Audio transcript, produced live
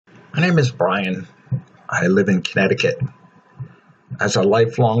My name is Brian. I live in Connecticut. As a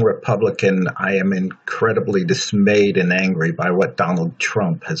lifelong Republican, I am incredibly dismayed and angry by what Donald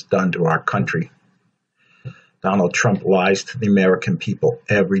Trump has done to our country. Donald Trump lies to the American people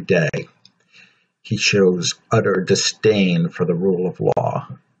every day. He shows utter disdain for the rule of law.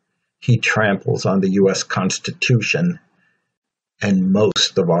 He tramples on the U.S. Constitution and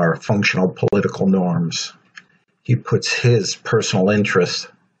most of our functional political norms. He puts his personal interests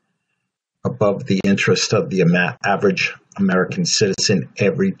above the interest of the average American citizen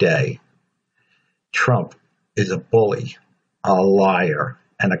every day. Trump is a bully, a liar,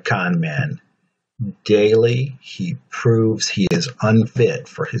 and a con man. Daily, he proves he is unfit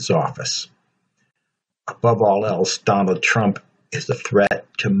for his office. Above all else, Donald Trump is a threat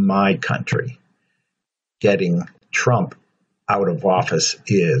to my country. Getting Trump out of office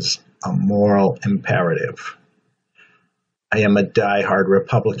is a moral imperative. I am a diehard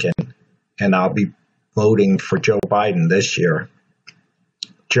Republican, and I'll be voting for Joe Biden this year.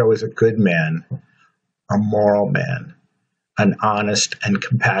 Joe is a good man, a moral man, an honest and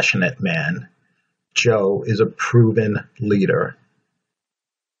compassionate man. Joe is a proven leader.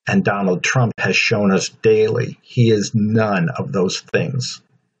 And Donald Trump has shown us daily he is none of those things.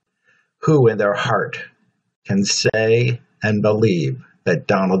 Who in their heart can say and believe that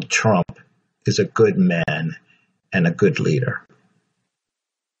Donald Trump is a good man and a good leader?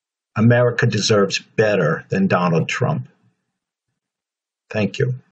 America deserves better than Donald Trump. Thank you.